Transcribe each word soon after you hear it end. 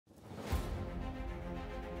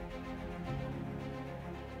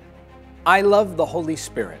I love the Holy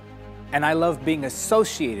Spirit, and I love being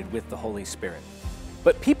associated with the Holy Spirit.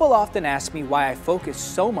 But people often ask me why I focus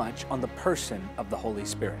so much on the person of the Holy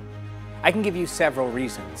Spirit. I can give you several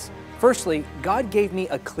reasons. Firstly, God gave me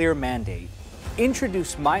a clear mandate: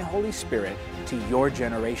 introduce my Holy Spirit to your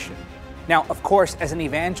generation. Now, of course, as an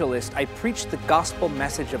evangelist, I preach the gospel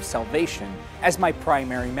message of salvation as my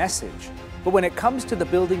primary message. But when it comes to the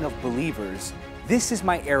building of believers, this is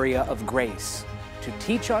my area of grace: to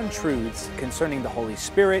teach on truths concerning the Holy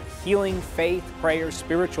Spirit, healing, faith, prayer,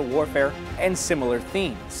 spiritual warfare, and similar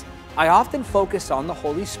themes. I often focus on the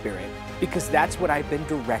Holy Spirit because that's what I've been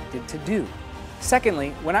directed to do.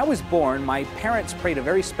 Secondly, when I was born, my parents prayed a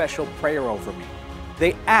very special prayer over me.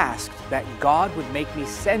 They asked that God would make me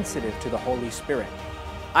sensitive to the Holy Spirit.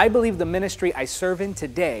 I believe the ministry I serve in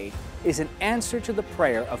today is an answer to the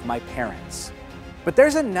prayer of my parents. But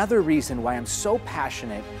there's another reason why I'm so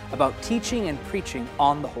passionate about teaching and preaching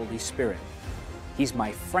on the Holy Spirit. He's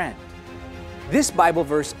my friend. This Bible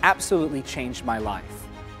verse absolutely changed my life.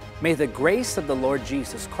 May the grace of the Lord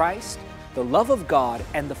Jesus Christ, the love of God,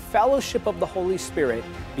 and the fellowship of the Holy Spirit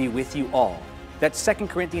be with you all. That's 2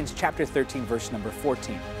 Corinthians chapter 13, verse number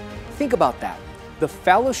 14. Think about that. The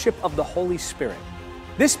fellowship of the Holy Spirit.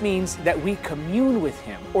 This means that we commune with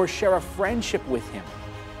Him or share a friendship with Him.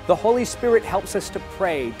 The Holy Spirit helps us to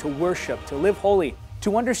pray, to worship, to live holy,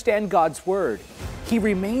 to understand God's Word. He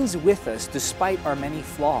remains with us despite our many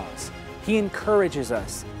flaws. He encourages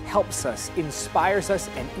us, helps us, inspires us,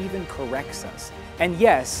 and even corrects us. And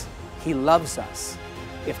yes, He loves us.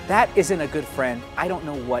 If that isn't a good friend, I don't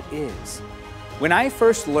know what is. When I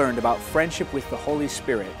first learned about friendship with the Holy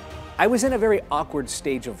Spirit, I was in a very awkward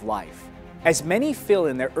stage of life. As many feel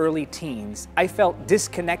in their early teens, I felt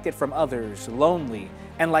disconnected from others, lonely,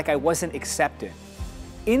 and like I wasn't accepted.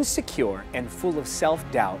 Insecure and full of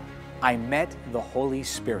self-doubt, I met the Holy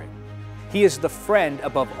Spirit. He is the friend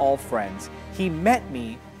above all friends. He met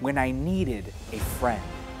me when I needed a friend.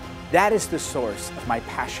 That is the source of my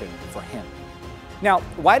passion for Him. Now,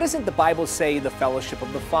 why doesn't the Bible say the fellowship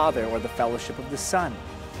of the Father or the fellowship of the Son?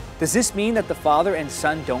 Does this mean that the Father and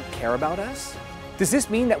Son don't care about us? Does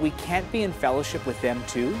this mean that we can't be in fellowship with them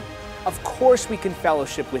too? Of course we can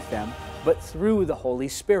fellowship with them, but through the Holy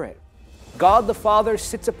Spirit. God the Father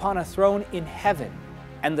sits upon a throne in heaven,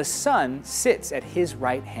 and the Son sits at His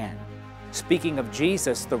right hand. Speaking of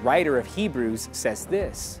Jesus, the writer of Hebrews says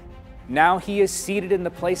this: "Now He is seated in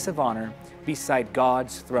the place of honor beside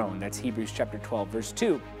God's throne." That's Hebrews chapter 12, verse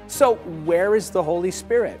 2. So where is the Holy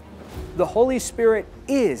Spirit? The Holy Spirit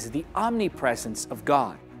is the omnipresence of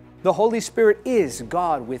God. The Holy Spirit is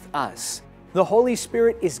God with us. The Holy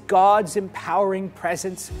Spirit is God's empowering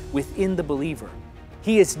presence within the believer.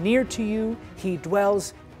 He is near to you. He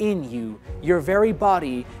dwells in you. Your very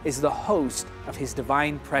body is the host of His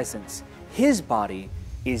divine presence. His body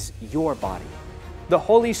is your body. The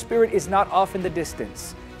Holy Spirit is not off in the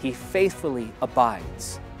distance. He faithfully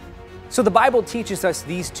abides. So the Bible teaches us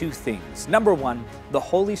these two things. Number one, the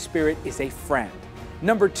Holy Spirit is a friend.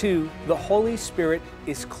 Number two, the Holy Spirit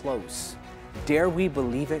is close. Dare we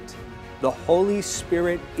believe it? The Holy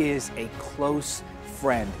Spirit is a close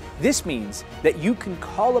friend. This means that you can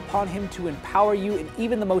call upon Him to empower you in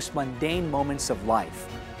even the most mundane moments of life.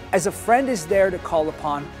 As a friend is there to call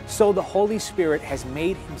upon, so the Holy Spirit has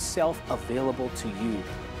made Himself available to you.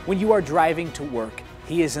 When you are driving to work,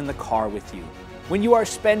 He is in the car with you. When you are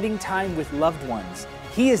spending time with loved ones,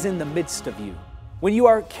 He is in the midst of you. When you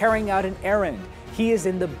are carrying out an errand, He is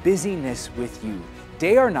in the busyness with you.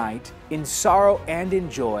 Day or night, in sorrow and in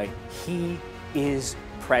joy, He is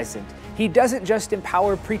present. He doesn't just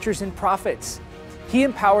empower preachers and prophets. He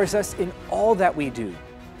empowers us in all that we do.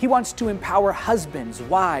 He wants to empower husbands,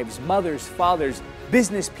 wives, mothers, fathers,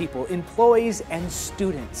 business people, employees, and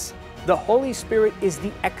students. The Holy Spirit is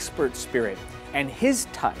the expert spirit, and His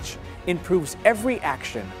touch improves every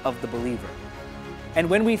action of the believer. And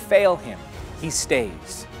when we fail Him, He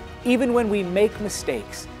stays. Even when we make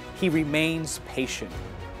mistakes, He remains patient.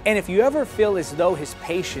 And if you ever feel as though His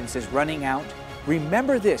patience is running out,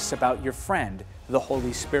 remember this about your friend, the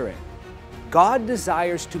Holy Spirit. God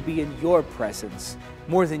desires to be in your presence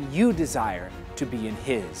more than you desire to be in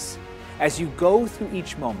His. As you go through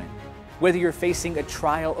each moment, whether you're facing a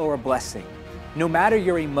trial or a blessing, no matter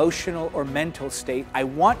your emotional or mental state, I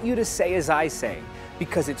want you to say as I say,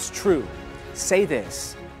 because it's true. Say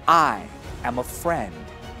this: I am a friend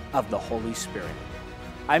of the Holy Spirit.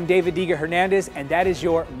 I'm Diga Hernandez, and that is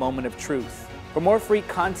your Moment of Truth. For more free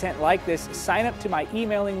content like this, sign up to my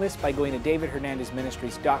emailing list by going to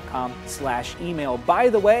davidhernandezministries.com/email. By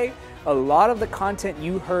the way, a lot of the content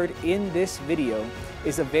you heard in this video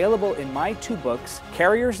is available in my 2 books,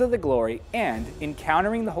 Carriers of the Glory and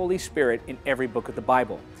Encountering the Holy Spirit in Every Book of the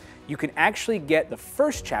Bible. You can actually get the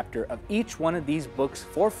first chapter of each one of these books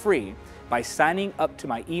for free by signing up to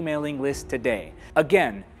my emailing list today.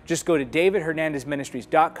 Again, just go to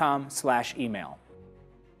davidhernandezministries.com/email.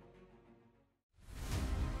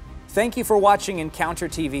 Thank you for watching Encounter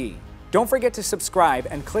TV. Don't forget to subscribe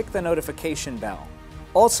and click the notification bell.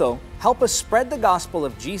 Also, help us spread the gospel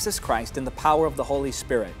of Jesus Christ in the power of the Holy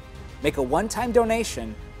Spirit. Make a one-time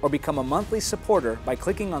donation or become a monthly supporter by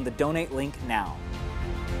clicking on the donate link now.